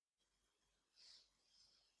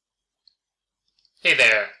Hey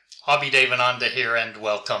there, Abhidevananda here, and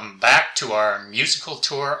welcome back to our musical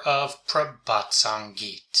tour of Prabhat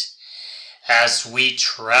Sangeet. As we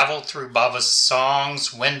travel through Bhava's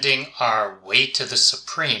songs, wending our way to the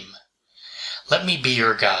Supreme, let me be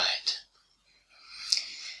your guide.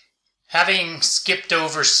 Having skipped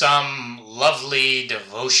over some lovely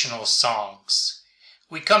devotional songs,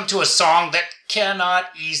 we come to a song that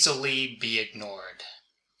cannot easily be ignored.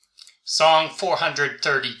 Song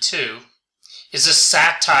 432 is a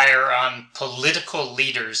satire on political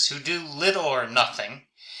leaders who do little or nothing,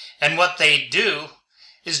 and what they do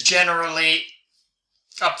is generally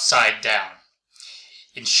upside down.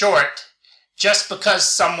 In short, just because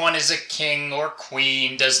someone is a king or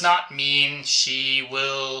queen does not mean she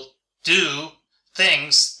will do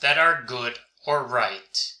things that are good or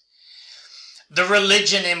right. The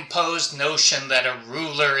religion-imposed notion that a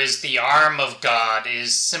ruler is the arm of God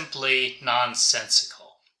is simply nonsensical.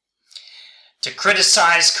 To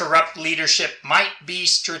criticize corrupt leadership might be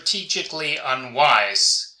strategically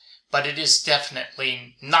unwise, but it is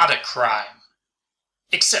definitely not a crime,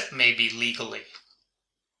 except maybe legally.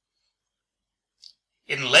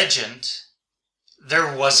 In legend,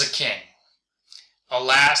 there was a king.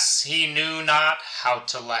 Alas, he knew not how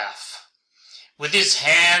to laugh. With his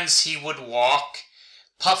hands he would walk,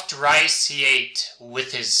 puffed rice he ate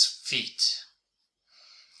with his feet.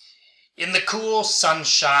 In the cool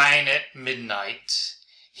sunshine at midnight,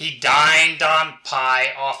 he dined on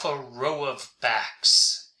pie off a row of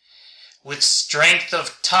backs. With strength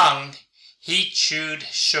of tongue, he chewed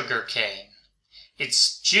sugar cane.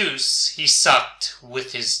 Its juice he sucked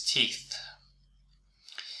with his teeth.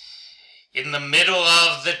 In the middle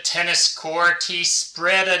of the tennis court, he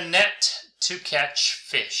spread a net to catch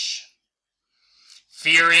fish.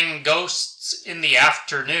 Fearing ghosts in the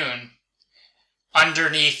afternoon,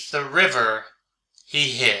 underneath the river he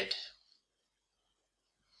hid.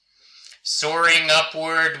 Soaring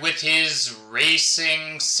upward with his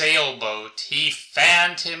racing sailboat, he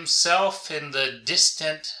fanned himself in the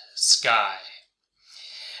distant sky.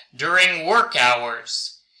 During work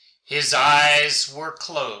hours, his eyes were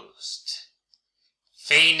closed.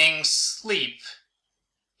 Feigning sleep,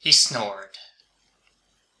 he snored.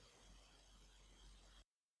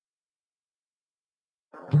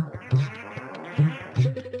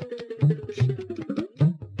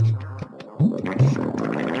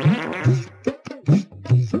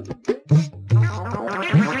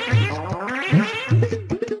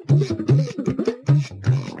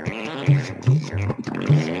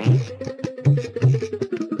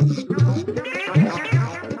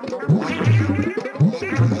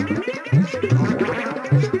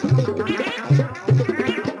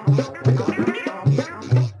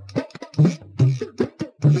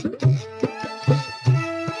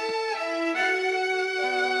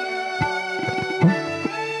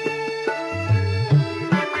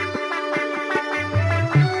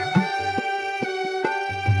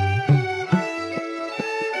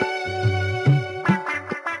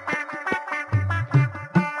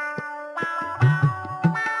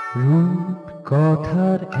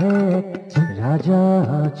 কথার এক রাজা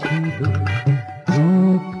ছিল,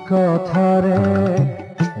 রূপ কথার এক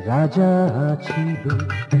রাজা ছিল,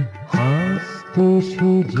 হাসতে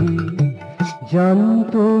সে যে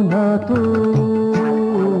জানতো না তো,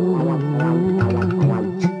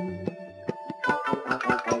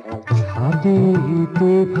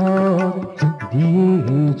 হাতেতে ভর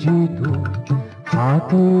দিয়ে যেত,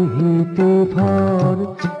 হাতেতে ভর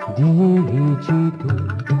দিয়ে যেত,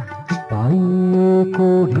 পাইয়ে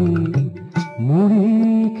করে মুড়ি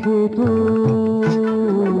খেত।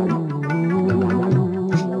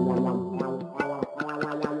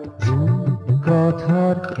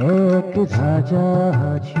 রূপকথার এক রাজা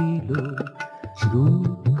ছিল,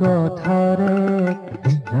 রূপকথার এক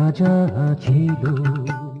রাজা ছিল।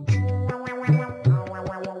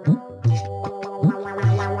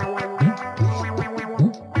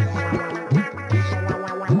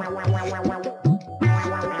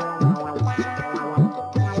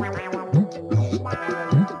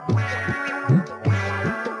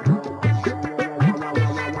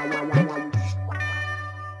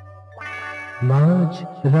 মাঝ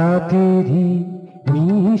রাতেরই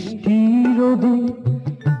মিষ্টি রোদে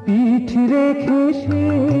পিঠ রেখে সে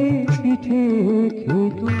পিঠে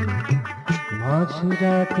খেত, মাঝ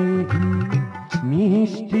রাতেরই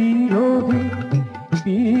মিষ্টি রোদে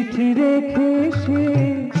পিঠ রেখে সে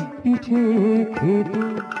পিঠে খেত,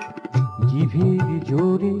 জিভের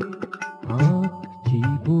জোরে আঁক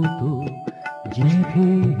চিবুত,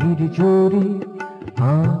 জিভের জোরে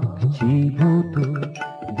আঁক চিবুত,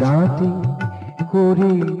 দাঁতে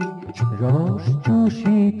করে রস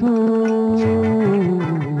চূষিত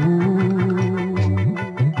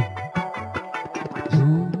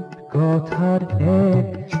কথার এক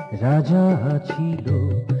রাজা ছিল,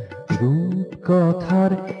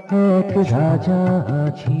 রূপকথার এক রাজা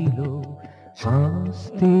ছিল।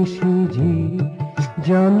 হাসতে সে যে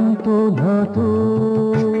জানতো না তো,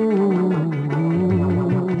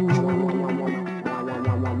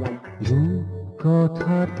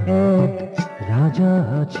 রূপকথার এক রাজা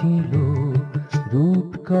ছিল,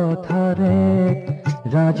 রূপকথার এক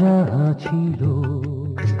রাজা ছিল।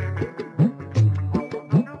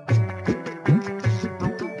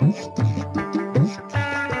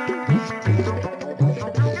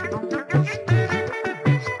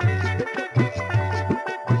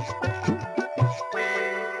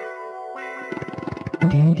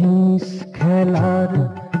 টেনিস খেলার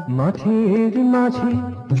মাঠের মাঝে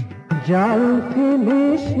জাল ফেলে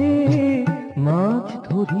সে মাছ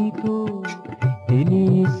ধরিত।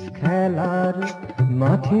 টেনিস খেলার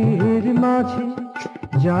মাঠের মাঝে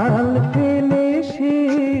জাল ফেলে সে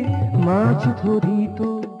মাছ ধরিত।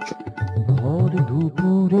 ভর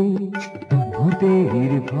দুপুরে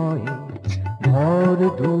ভূতের ভয়ে, ভর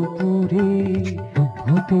দুপুরে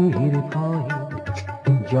ভূতের ভয়ে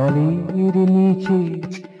জলের নিচে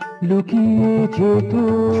লুকিয়ে যেত।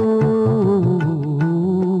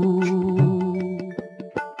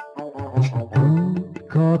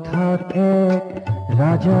 রূপকথার এক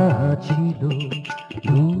রাজা ছিল,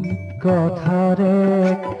 রূপকথার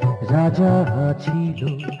এক রাজা ছিল।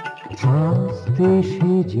 হাসতে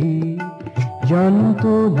সে যে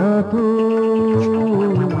জানতো না তো,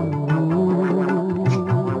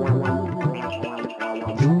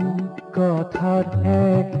 রূপকথার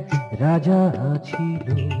এক রাজা ছিল,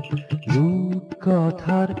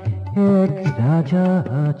 রূপকথার এক রাজা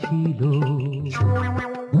ছিল।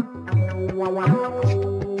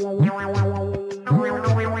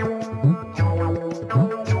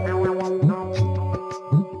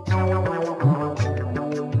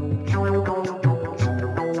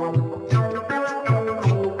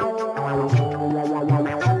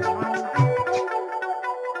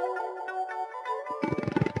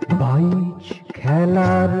 বাইচ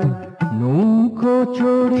খেলার নৌকো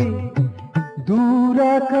চড়ে দূর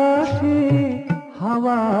আকাশে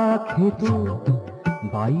হাওয়া খেত।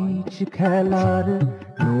 বাইচ খেলার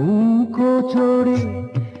নৌকো চড়ে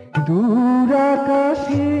দূর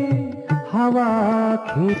আকাশে হাওয়া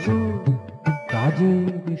খেত।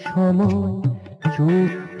 কাজের সময়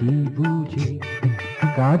চোখটি বুঝে,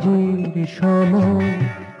 কাজের সময়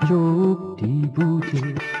চোখটি বুঝে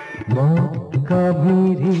মক্কা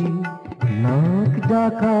মেরে নাক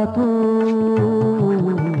ডাকাত।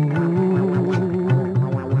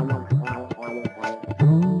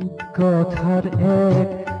 রূপকথার এক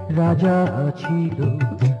রাজা ছিল,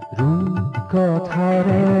 রূপকথার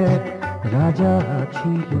এক রাজা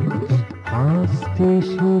ছিল। হাসতে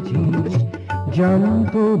সে যে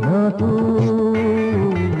জানতো না তো,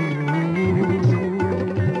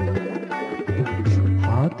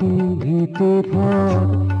 হাতে হেতে ভর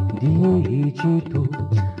দিয়ে যেত,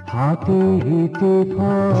 হাতে হেতে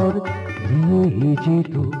ভর দিয়ে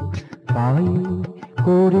যেত। পায়ে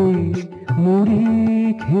করে মুড়ি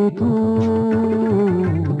খেত।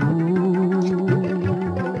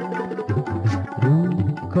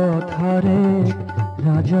 রূপকথার এক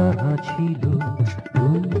রাজা ছিল,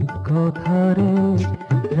 রূপকথার এক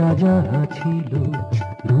রাজা ছিল,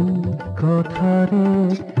 রূপকথার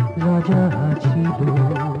এক রাজা ছিল।